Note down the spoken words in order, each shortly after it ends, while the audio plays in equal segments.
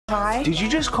Thai? Did you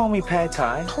just call me Pad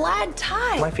Thai? Plaid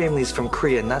Thai. My family's from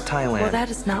Korea, not Thailand. Well, that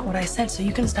is not what I said, so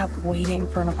you can stop waiting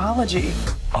for an apology.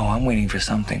 Oh, I'm waiting for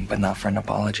something, but not for an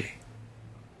apology.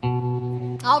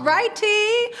 All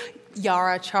righty.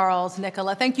 Yara, Charles,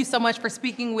 Nicola, thank you so much for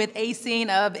speaking with A Scene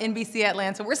of NBC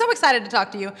Atlanta. We're so excited to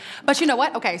talk to you. But you know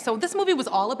what? Okay, so this movie was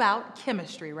all about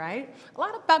chemistry, right? A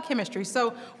lot about chemistry.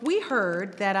 So we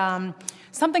heard that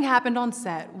something happened on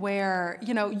set where,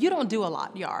 you know, you don't do a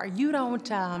lot, Yara. You don't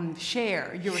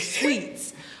share your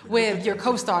sweets with your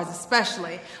co-stars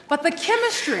especially. But the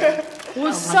chemistry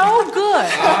was so good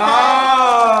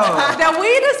that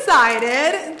we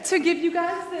decided to give you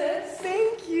guys this.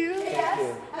 Thank you.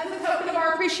 Yes. As a token of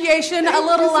our appreciation, a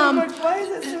little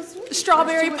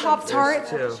strawberry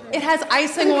Pop-Tart. It has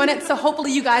icing on it, so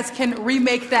hopefully you guys can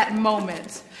remake that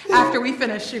moment after we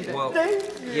finish shooting. Well,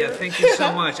 thank you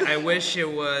so much. I wish it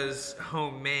was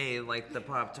homemade like the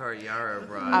Pop-Tart Yara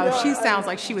brought. Oh, she sounds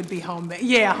like she would be homemade.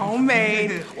 Yeah,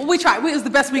 homemade. Well, we tried. It was the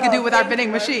best we could do with our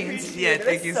vending machines. Yeah,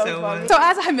 thank you so much. So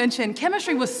as I mentioned,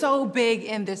 chemistry was so big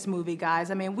in this movie,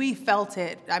 guys. I mean, we felt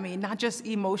it. I mean, not just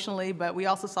emotionally, but we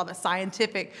also saw the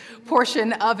scientific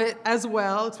portion of it as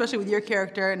well, especially with your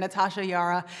character, Natasha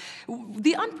Yara.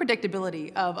 The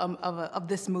unpredictability of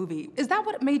this movie, is that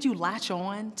what made you latch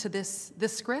on to this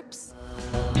script?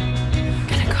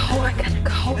 I gotta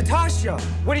go. Natasha,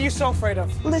 what are you so afraid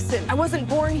of? Listen, I wasn't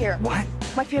born here. What?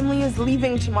 My family is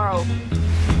leaving tomorrow.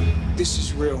 This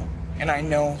is real, and I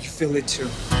know you feel it too.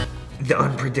 The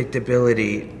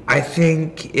unpredictability, I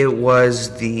think it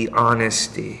was the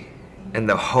honesty and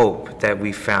the hope that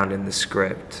we found in the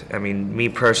script. I mean, me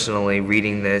personally,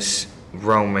 reading this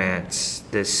romance,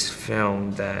 this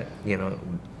film that, you know,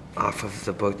 off of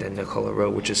the book that Nicola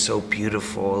wrote, which is so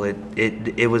beautiful,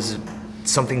 it was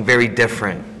something very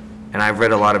different. And I've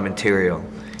read a lot of material,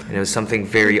 and it was something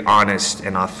very honest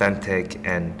and authentic,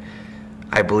 and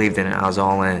I believed in it. I was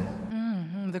all in.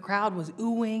 The crowd was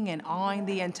oohing and awing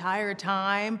the entire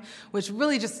time, which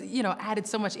really just, you know, added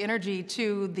so much energy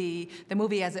to the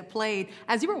movie as it played.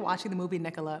 As you were watching the movie,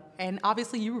 Nicola, and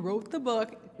obviously you wrote the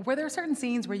book, were there certain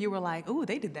scenes where you were like, "Ooh,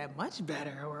 they did that much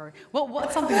better," or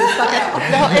what's something that stuck out?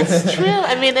 No, it's true.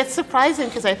 I mean, it's surprising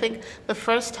because I think the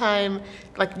first time,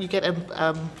 like, you get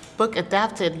a book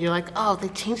adapted, you're like, "Oh, they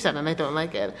changed that and I don't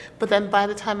like it." But then by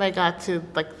the time I got to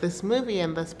like this movie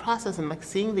and this process and like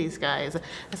seeing these guys,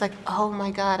 it's like, "Oh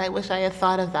my God, I wish I had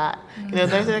thought of that." You know,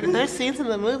 there's scenes in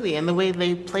the movie and the way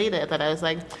they played it that I was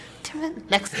like, "Damn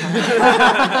it, next time."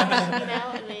 You know,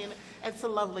 I mean, it's a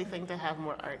lovely thing to have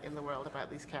more art in the world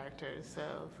about these characters. So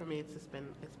for me, it's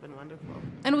been wonderful.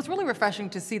 And it was really refreshing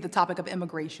to see the topic of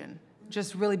immigration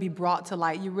just really be brought to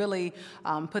light. You really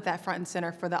put that front and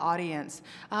center for the audience.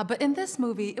 But in this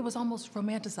movie, it was almost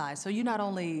romanticized. So you not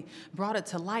only brought it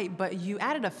to light, but you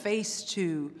added a face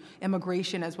to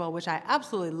immigration as well, which I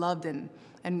absolutely loved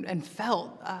and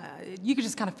felt. You could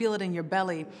just kind of feel it in your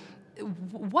belly.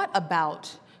 What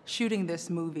about shooting this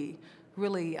movie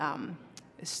really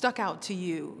stuck out to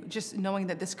you, just knowing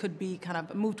that this could be kind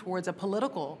of moved towards a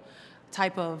political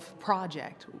type of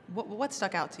project? What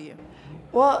stuck out to you?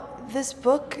 Well, this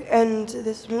book and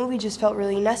this movie just felt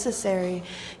really necessary.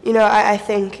 You know, I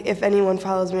think if anyone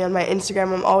follows me on my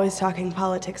Instagram, I'm always talking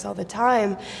politics all the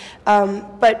time.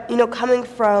 But, you know, coming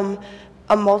from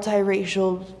a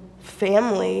multiracial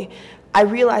family, I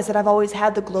realize that I've always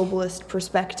had the globalist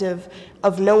perspective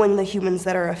of knowing the humans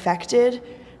that are affected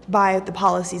by the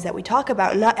policies that we talk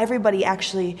about. And not everybody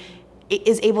actually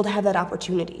is able to have that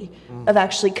opportunity of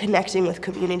actually connecting with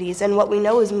communities. And what we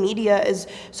know is media is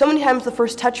so many times the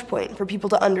first touch point for people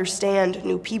to understand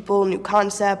new people, new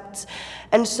concepts.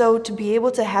 And so to be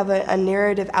able to have a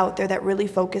narrative out there that really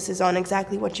focuses on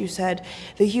exactly what you said,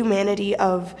 the humanity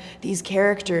of these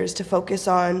characters, to focus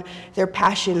on their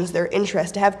passions, their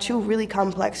interests, to have two really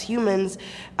complex humans,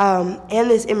 and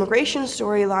this immigration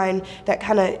storyline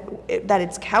that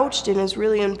it's couched in is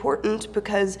really important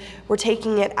because we're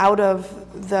taking it out of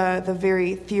the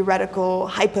very theoretical,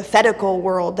 hypothetical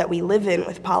world that we live in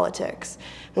with politics.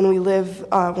 When you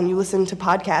listen to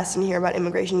podcasts and hear about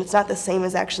immigration, it's not the same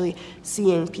as actually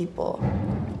seeing people.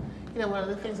 You know, one of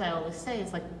the things I always say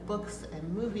is like books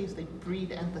and movies, they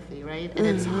breed empathy, right? And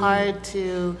it's hard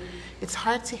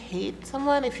to hate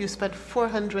someone if you spent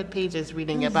 400 pages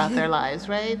reading about their lives,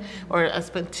 right? Or I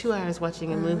spent 2 hours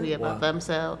watching a movie about them.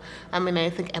 So, I mean, I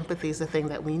think empathy is the thing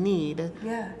that we need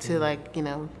to, like, you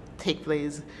know, take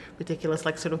these ridiculous,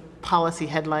 like, sort of policy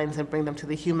headlines and bring them to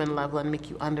the human level and make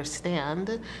you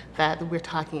understand that we're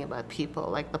talking about people,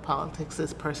 like the politics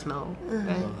is personal,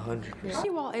 right? 100%. How are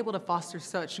you all able to foster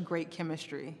such great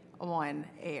chemistry on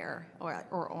air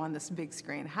or on this big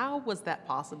screen? How was that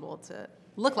possible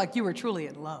looked like you were truly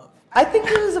in love. I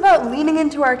think it was about leaning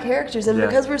into our characters, and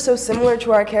because we're so similar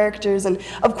to our characters, and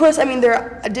of course, I mean, there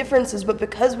are differences, but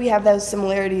because we have those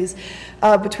similarities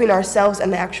between ourselves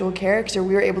and the actual character,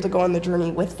 we were able to go on the journey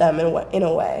with them in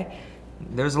a way.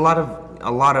 There's a lot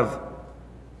of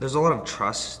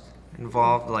trust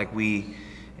involved,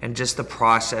 and just the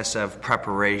process of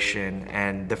preparation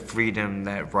and the freedom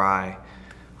that Rai,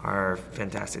 our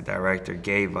fantastic director,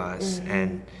 gave us,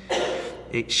 and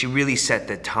she really set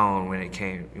the tone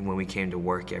when we came to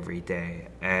work every day,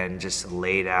 and just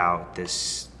laid out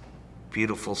this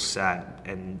beautiful set,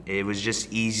 and it was just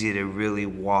easy to really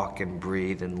walk and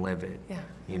breathe and live it. Yeah.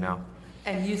 You know.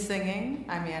 And you singing?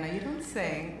 I mean, I know you don't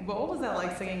sing, but what was that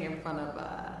like singing in front of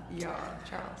Yara,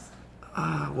 Charles?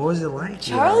 What was it like?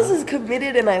 Charles is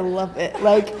committed, and I love it.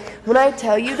 Like, when I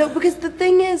tell you though, because the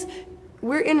thing is,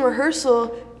 we're in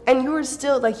rehearsal, and you were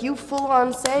still, like, you full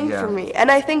on sang for me.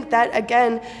 And I think that,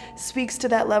 again, speaks to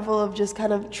that level of just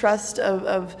kind of trust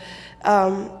of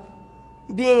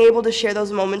being able to share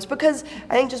those moments. Because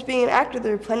I think just being an actor,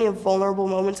 there are plenty of vulnerable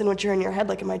moments in which you're in your head,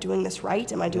 like, am I doing this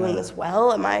right? Am I doing this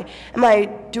well? Am I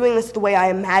doing this the way I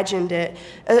imagined it?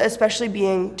 Especially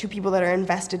being two people that are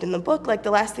invested in the book. Like, the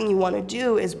last thing you want to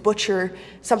do is butcher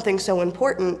something so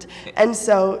important. And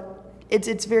so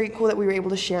it's very cool that we were able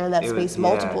to share in that space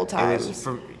multiple times.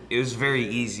 It was very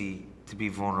easy to be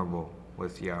vulnerable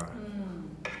with Yara.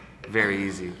 Very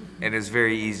easy. And it's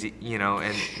very easy, you know,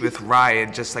 and with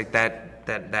Ryan, just like that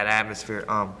atmosphere.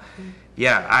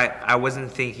 I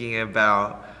wasn't thinking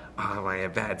about, oh, am I a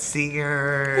bad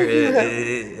singer?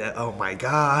 Oh my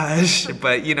gosh.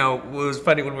 But, you know, it was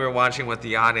funny when we were watching with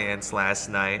the audience last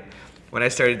night. When I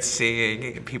started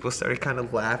singing, people started kind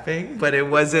of laughing, but it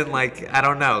wasn't like, I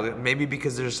don't know, maybe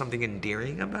because there's something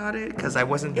endearing about it, because I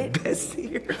wasn't the best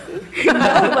singer.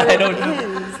 I don't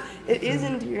know. It is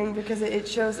endearing because it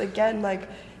shows, again, like,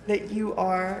 that you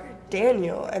are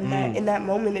Daniel, and that in that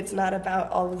moment it's not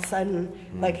about all of a sudden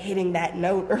like hitting that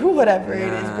note or whatever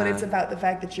it is, but it's about the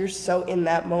fact that you're so in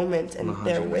that moment and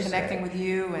they're with connecting with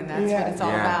you, and that's what it's all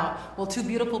about. Well, two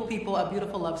beautiful people, a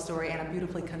beautiful love story, and a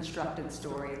beautifully constructed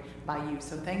story by you.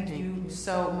 So thank you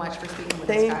so much for speaking with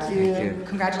us, guys. Thank you.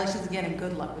 Congratulations again, and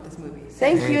good luck with this movie.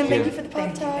 Thank you, and thank you for the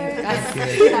Pop-Tart.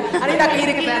 I did not eat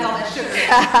it because I had all that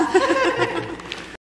sugar.